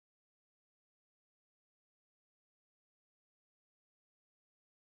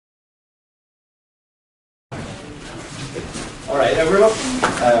everyone.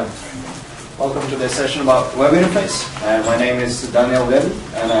 Welcome to this session about web interface. My name is Daniel Wedel,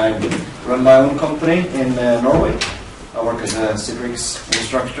 and I run my own company in Norway. I work as a Citrix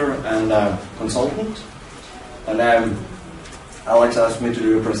instructor and consultant. And Alex asked me to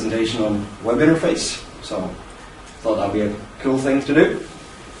do a presentation on web interface, so I thought that'd be a cool thing to do.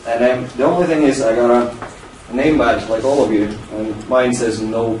 And the only thing is I got a name badge like all of you, and mine says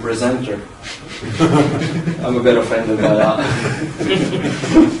no presenter. I'm a bit offended by that.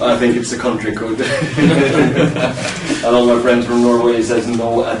 I think it's a country code. And all my friends from Norway says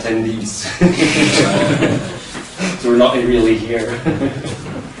no attendees. So we're not really here.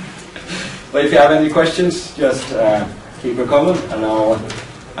 But if you have any questions, just keep it coming, and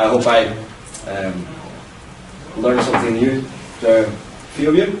I hope I learn something new to a few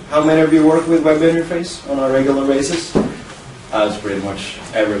of you. How many of you work with web interface on a regular basis? That's pretty much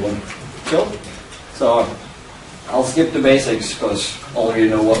everyone. Cool. So I'll skip the basics because all of you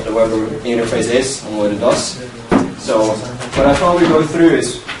know what the web interface is and what it does. So what I thought we'd go through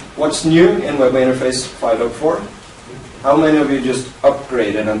is what's new in web interface 5.4. How many of you just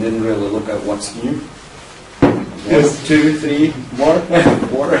upgraded and didn't really look at what's new? Yes, 2, 3, more?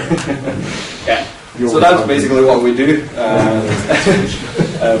 4? Yeah. So that's basically what we do.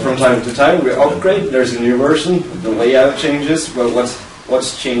 From time to time we upgrade, there's a new version, the layout changes, but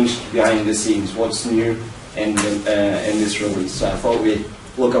what's changed behind the scenes, what's new in this release. So I thought we'd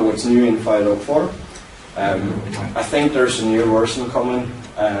look at what's new in 5.4. I think there's a new version coming,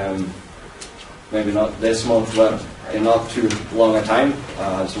 maybe not this month, but in not too long a time.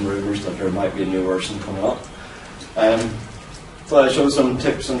 I had some rumors that there might be a new version coming up. So I showed some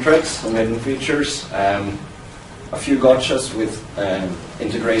tips and tricks, some hidden features, a few gotchas with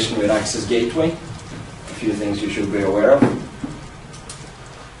integration with Access Gateway, a few things you should be aware of,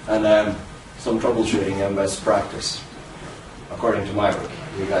 and some troubleshooting and best practice, according to my work.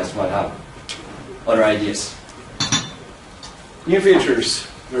 You guys might have other ideas. New features.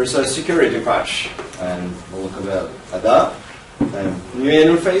 There's a security patch, and we'll look a bit at that. New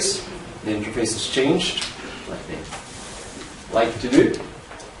interface. The interface has changed, like they like to do.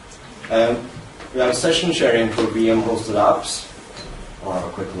 We have session sharing for VM hosted apps. I'll have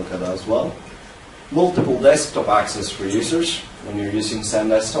a quick look at that as well. Multiple desktop access for users. When you're using Zen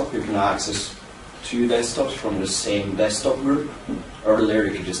Desktop, you can access 2 desktops from the same desktop group. Earlier,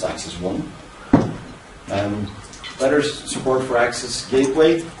 you could just access 1. Better support for Access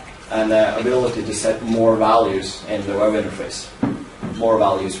Gateway, and ability to set more values in the web interface. More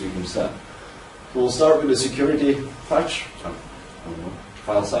values we can set. We'll start with the security patch.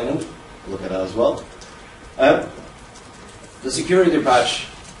 File sign-in. Look at that as well. The security patch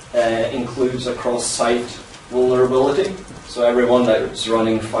includes a cross-site vulnerability. So everyone that's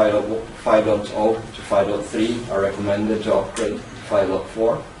running 5.0 to 5.3 are recommended to upgrade to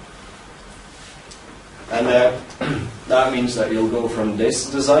 5.4. And that means that you'll go from this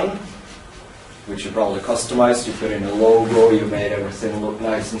design, which you probably customized, you put in a logo, you made everything look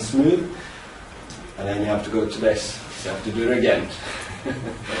nice and smooth, and then you have to go to this. So you have to do it again.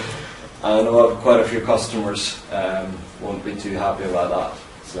 I know quite a few customers won't be too happy about that.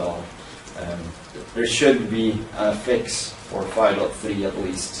 So there should be a fix for 5.3 at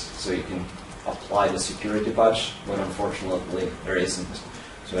least, so you can apply the security patch, but unfortunately there isn't.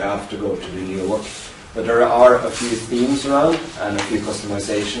 So you have to go to the new look. But there are a few themes around and a few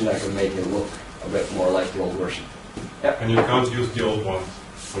customization that can make it look a bit more like the old version. Yeah. And you can't use the old one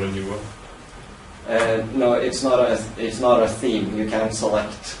for the new one? No, it's not a theme. You can't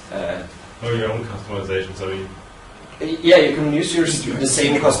select. Your own customizations, I mean. Yeah, you can use the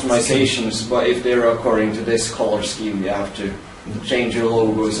same customizations, but if they're according to this color scheme, you have to change your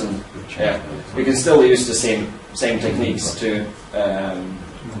logos, and you can still use the same techniques to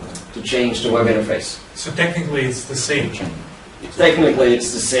change the web interface. So technically, it's the same. Technically,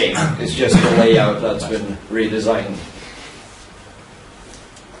 it's the same. It's just the layout that's been redesigned.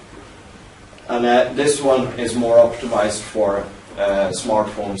 And this one is more optimized for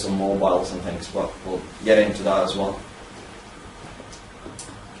smartphones and mobiles and things, but we'll get into that as well.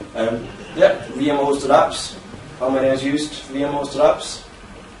 Yeah, VM hosted apps. How many has used VM hosted apps?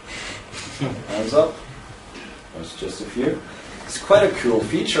 Hands up. There's just a few. It's quite a cool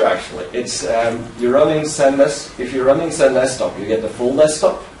feature actually. It's you're running if you're running Zen Desktop, you get the full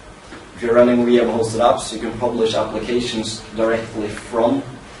desktop. If you're running VM hosted apps, you can publish applications directly from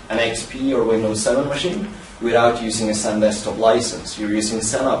an XP or Windows 7 machine without using a Zen Desktop license. You're using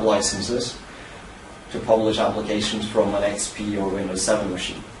XenApp licenses to publish applications from an XP or Windows 7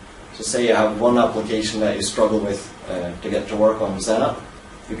 machine. So say you have one application that you struggle with to get to work on XenApp,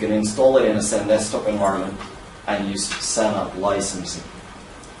 you can install it in a Zen Desktop environment and use SANAP licensing.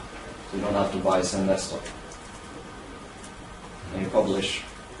 So you don't have to buy Sun Desktop. And you publish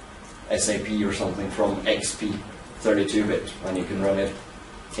SAP or something from XP 32-bit, and you can run it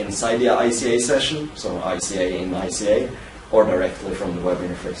inside the ICA session, so ICA in ICA, or directly from the web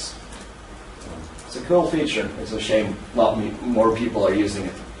interface. It's a cool feature. It's a shame not more people are using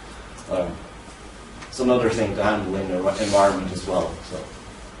it. It's another thing to handle in the environment as well. So,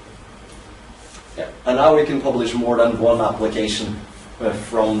 yeah. And now we can publish more than one application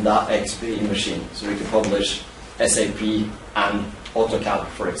from that XP machine. So we can publish SAP and AutoCAD,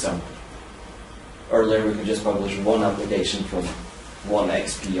 for example. Earlier we could just publish one application from one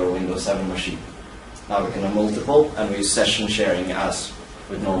XP or Windows 7 machine. Now we can have multiple, and we use session sharing as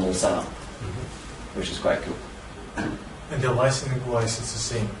with normal SANAP, which is quite cool. And the licensing-wise, it's the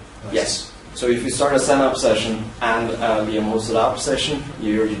same? Yes. So if you start a SANAP session and a VM-hosted app session,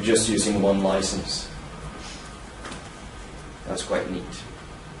 you're just using one license. That's quite neat.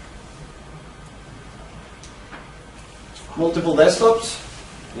 Multiple desktops.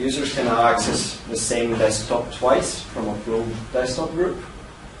 Users can now access the same desktop twice from a full desktop group.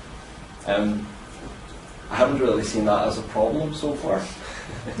 I haven't really seen that as a problem so far.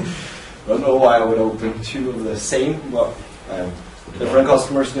 I don't know why I would open two of the same, but different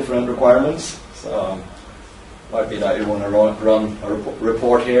customers, different requirements. So might be that you want to run a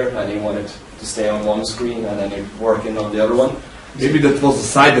report here and you want it to stay on one screen and then you're working on the other one. Maybe that was a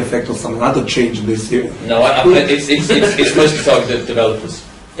side effect of some other change this year. No, it's mostly targeted at developers.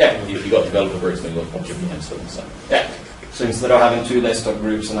 Yeah. If you've got developer groups, then you've got one VM still. So. Yeah. So instead of having two desktop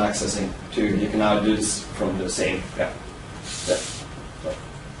groups and accessing two, you can now do this from the same. Yeah. Yeah. So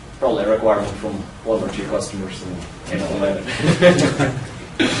probably a requirement from one or two customers and implement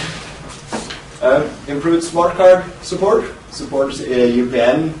it. Improved smart card support. Supports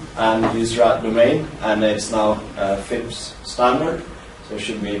UPN and user at domain, and it's now FIPS standard, so it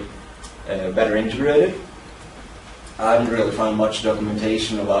should be better integrated. I haven't really found much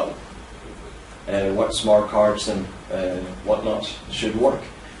documentation about what smart cards and whatnot should work,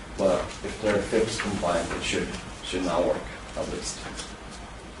 but if they're FIPS compliant, it should now work at least.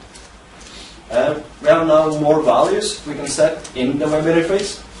 We have now more values we can set in the web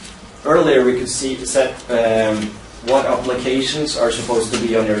interface. Earlier we could set what applications are supposed to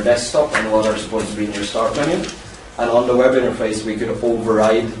be on your desktop and what are supposed to be in your start menu. And on the web interface we could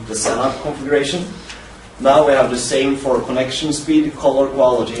override the SANAP configuration. Now we have the same for connection speed, color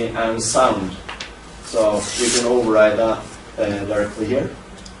quality and sound. So we can override that directly here.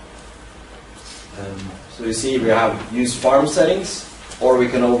 So you see we have use farm settings, or we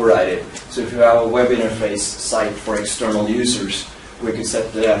can override it. So if you have a web interface site for external users, we could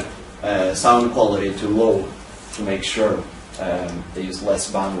set the sound quality to low to make sure they use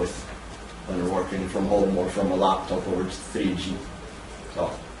less bandwidth when they're working from home or from a laptop over 3G.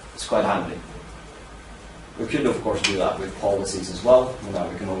 So it's quite handy. We could of course do that with policies as well, and now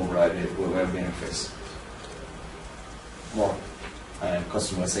we can override it with web interface. More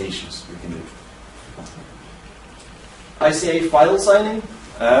customizations we can do. ICA file signing.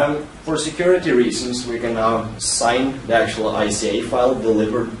 For security reasons, we can now sign the actual ICA file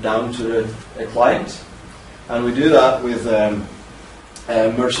delivered down to the client. And we do that with a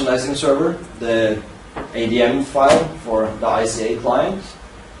merchandising server, the ADM file for the ICA client,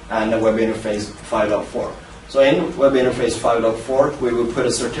 and the web interface 5.4. So in web interface 5.4, we will put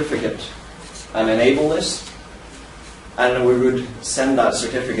a certificate and enable this. And we would send that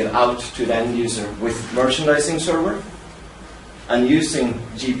certificate out to the end user with merchandising server. And using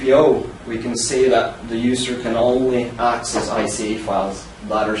GPO, we can say that the user can only access ICA files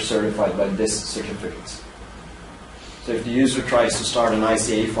that are certified by this certificate. So if the user tries to start an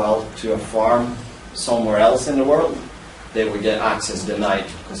ICA file to a farm somewhere else in the world, they will get access denied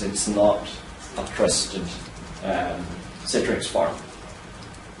because it's not a trusted Citrix farm.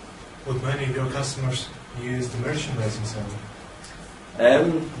 Would many of your customers use the merchandising server?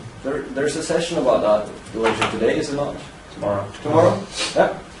 There's a session about that later today, is it not? Tomorrow. Tomorrow?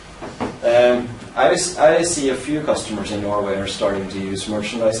 Yeah. I see a few customers in Norway are starting to use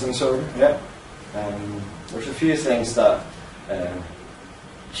merchandising server. Yeah. There's a few things that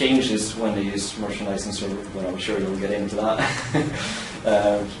changes when they use merchandising server, but I'm sure you'll get into that.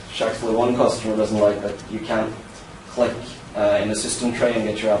 Actually, one customer doesn't like that you can't click in the system tray and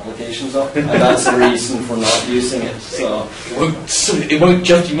get your applications up, and that's the reason for not using it. So it won't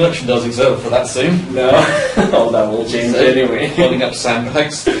just be merchandising server for that soon. No, oh, that will change anyway. Holding up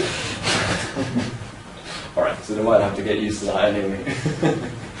sandbags. All right, so they might have to get used to that anyway.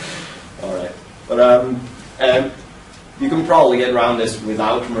 All right, but You can probably get around this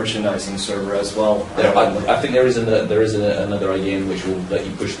without merchandising server as well. I think there is another idea in which will let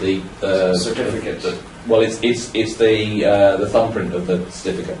you push the certificate. Well, it's the thumbprint of the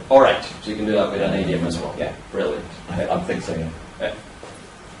certificate. All right, so you can do that with an ADM as well. Yeah, brilliant. I think so. Yeah.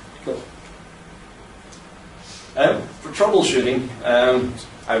 Cool. For troubleshooting,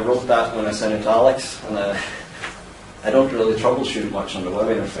 I wrote that when I sent it to Alex, and I don't really troubleshoot much on the web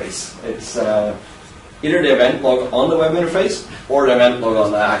interface. It's either the event log on the web interface or the event log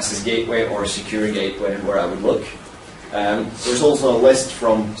on the access gateway or secure gateway where I would look. There's also a list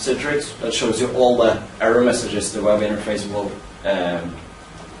from Citrix that shows you all the error messages the web interface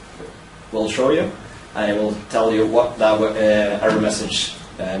will show you, and it will tell you what that error message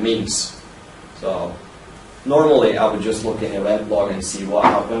means. So normally I would just look in the event log and see what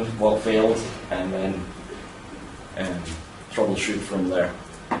happened, what failed, and then troubleshoot from there.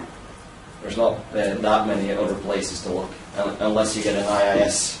 There's not that many other places to look, unless you get an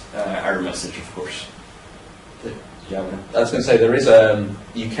IIS error message, of course. I was going to say there is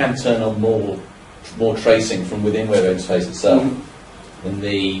you can turn on more tracing from within web interface itself. In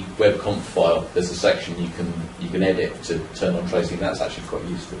the web conf file, there's a section you can edit to turn on tracing. That's actually quite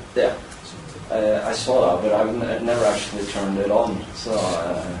useful. Yeah, I saw that, but I've never actually turned it on. So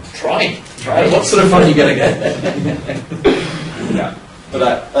try. What sort of fun are you going to get? Yeah, but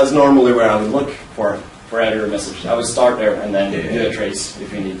that's normally where I would look for error message. I would start there and then do a trace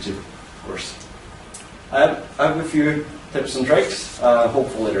if you need to, of course. I have a few tips and tricks.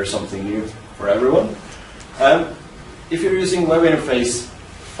 Hopefully there's something new for everyone. If you're using web interface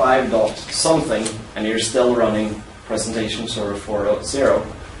 5. something and you're still running presentation server 4.0,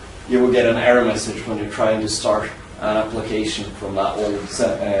 you will get an error message when you're trying to start an application from that old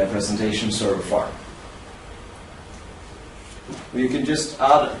presentation server farm. You can just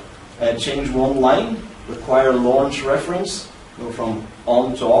change one line, require launch reference, go from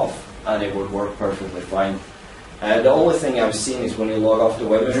on to off, and it would work perfectly fine. The only thing I've seen is when you log off the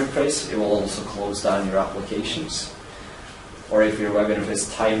web interface, it will also close down your applications. Or if your web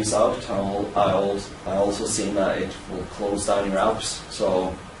interface times out, I also seen that it will close down your apps.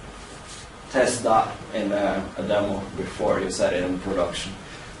 So test that in a demo before you set it in production,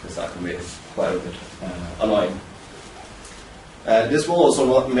 because that can be quite a bit annoying. This will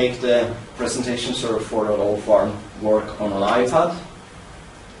also make the presentation server 4.0 farm work on an iPad.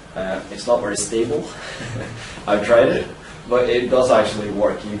 It's not very stable. I've tried it, but it does actually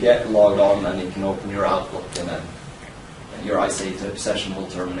work. You get logged on and you can open your Outlook, and then your isolated session will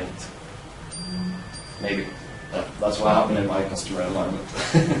terminate. Maybe. That's what happened in my customer environment.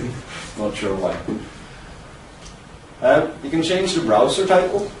 Not sure why. You can change the browser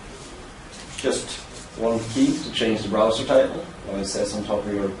title. Just one key to change the browser title. It says on top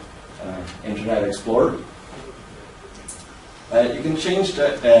of your Internet Explorer. You can change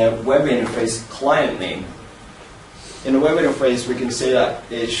the web interface client name. In the web interface, we can say that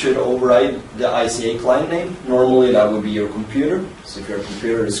it should override the ICA client name. Normally, that would be your computer. So if your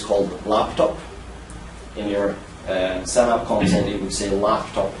computer is called laptop, in your setup console, you would say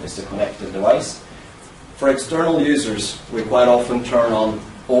laptop is the connected device. For external users, we quite often turn on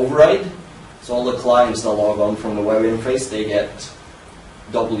override. So all the clients that log on from the web interface, they get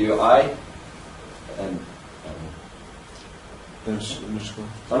WI and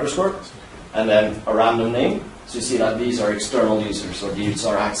underscore, and then a random name. So you see that these are external users, or these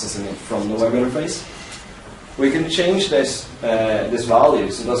are accessing it from the web interface. We can change this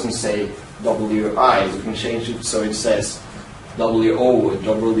value, so it doesn't say WI. We can change it so it says WO,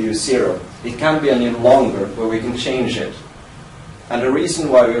 W0. It can be any longer, but we can change it. And the reason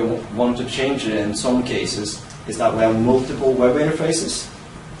why we want to change it in some cases is that we have multiple web interfaces.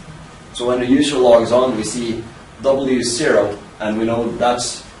 So when the user logs on, we see W0, and we know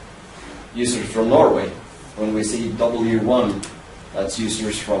that's users from Norway. When we see W1, that's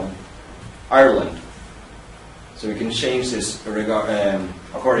users from Ireland. So we can change this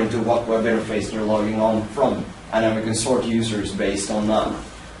according to what web interface they're logging on from, and then we can sort users based on that.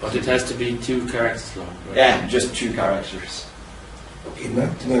 But it has to be 2 characters long, right? Yeah, just 2 characters. Okay,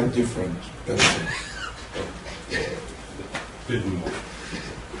 not different. Bit more.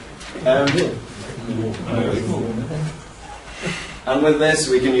 And with this,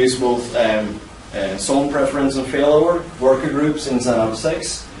 we can use both zone preference and failover, worker groups in Setup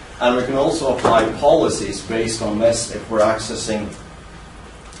 6, and we can also apply policies based on this if we're accessing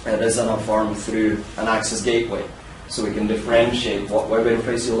the Setup farm through an access gateway. So we can differentiate what web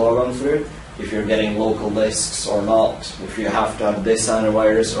interface you log on through, if you're getting local disks or not, if you have to have this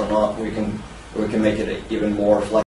antivirus or not. We can make it even more flexible.